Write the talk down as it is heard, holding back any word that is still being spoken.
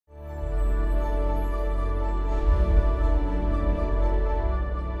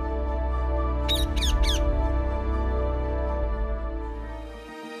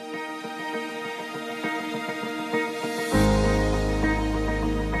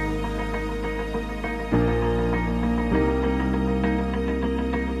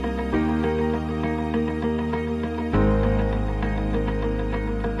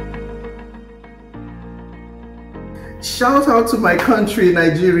Shout out to my country,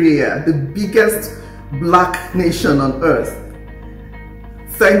 Nigeria, the biggest black nation on earth.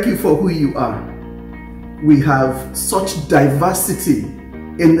 Thank you for who you are. We have such diversity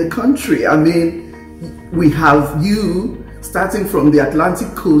in the country. I mean, we have you starting from the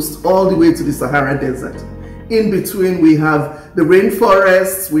Atlantic coast all the way to the Sahara Desert. In between, we have the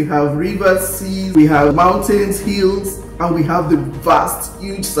rainforests, we have rivers, seas, we have mountains, hills, and we have the vast,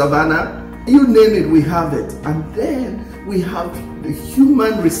 huge savanna. You name it, we have it. And then we have the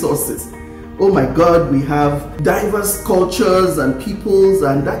human resources. Oh my God, we have diverse cultures and peoples,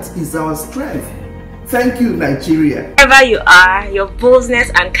 and that is our strength. Thank you, Nigeria. Wherever you are, your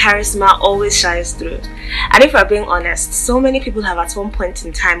boldness and charisma always shines through. And if we're being honest, so many people have at one point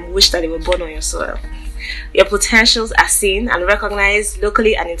in time wished that they were born on your soil. Your potentials are seen and recognized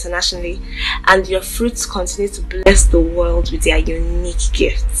locally and internationally, and your fruits continue to bless the world with their unique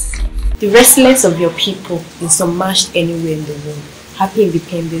gifts. The resilience of your people is unmatched anywhere in the world. Happy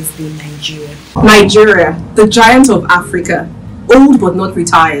Independence Day, Nigeria. Nigeria, the giant of Africa, old but not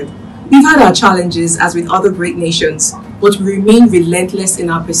retired. We've had our challenges as with other great nations, but we remain relentless in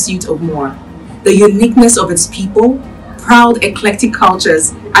our pursuit of more. The uniqueness of its people, proud eclectic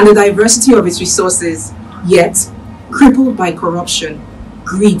cultures, and the diversity of its resources, yet crippled by corruption,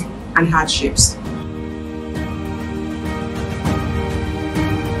 greed, and hardships.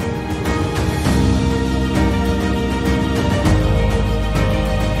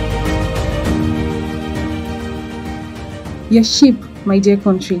 Your ship, my dear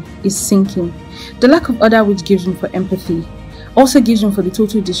country, is sinking. The lack of order which gives room for empathy also gives room for the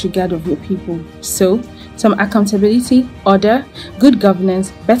total disregard of your people. So, some accountability, order, good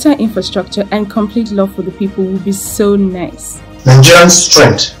governance, better infrastructure, and complete love for the people will be so nice. Nigeria's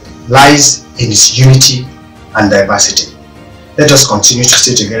strength lies in its unity and diversity. Let us continue to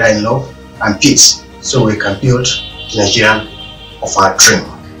stay together in love and peace so we can build the Nigeria of our dream.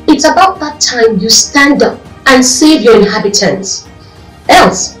 It's about that time you stand up and save your inhabitants.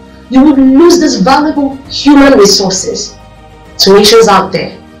 Else, you would lose these valuable human resources to nations out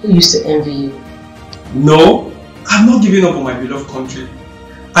there who used to envy you. No, I'm not giving up on my beloved country,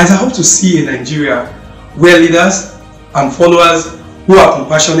 as I hope to see a Nigeria where leaders and followers who are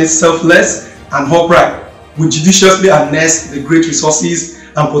compassionate, selfless, and upright will judiciously harness the great resources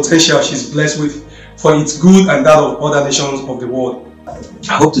and potential she's blessed with for its good and that of other nations of the world.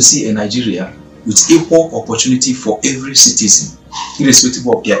 I hope to see a Nigeria with equal opportunity for every citizen, irrespective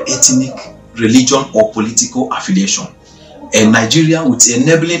of their ethnic, religion, or political affiliation. A Nigeria with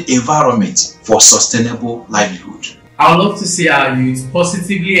enabling environment for sustainable livelihood. I would love to see our youth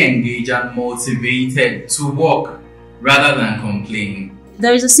positively engaged and motivated to work rather than complain.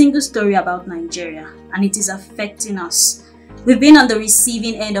 There is a single story about Nigeria, and it is affecting us. We've been on the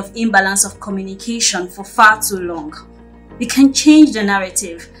receiving end of imbalance of communication for far too long. We can change the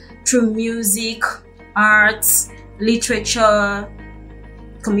narrative through music, arts, literature,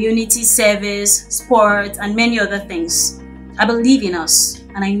 community service, sports, and many other things. I believe in us,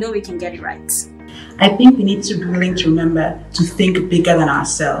 and I know we can get it right. I think we need to be willing to remember to think bigger than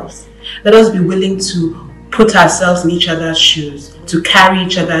ourselves. Let us be willing to put ourselves in each other's shoes, to carry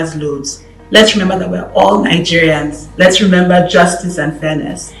each other's loads. Let's remember that we're all Nigerians. Let's remember justice and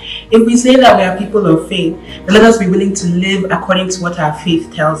fairness. If we say that we are people of faith, then let us be willing to live according to what our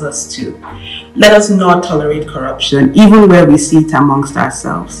faith tells us to. Let us not tolerate corruption, even where we see it amongst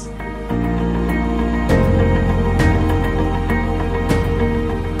ourselves.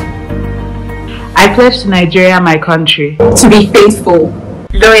 I pledge to Nigeria, my country, to be faithful,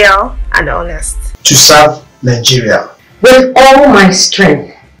 loyal, and honest. To serve Nigeria with all my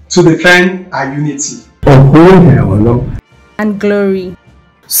strength. To defend our unity and glory.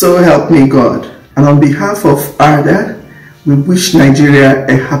 So help me God. And on behalf of ARDA, we wish Nigeria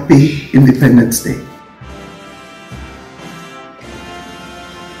a happy Independence Day.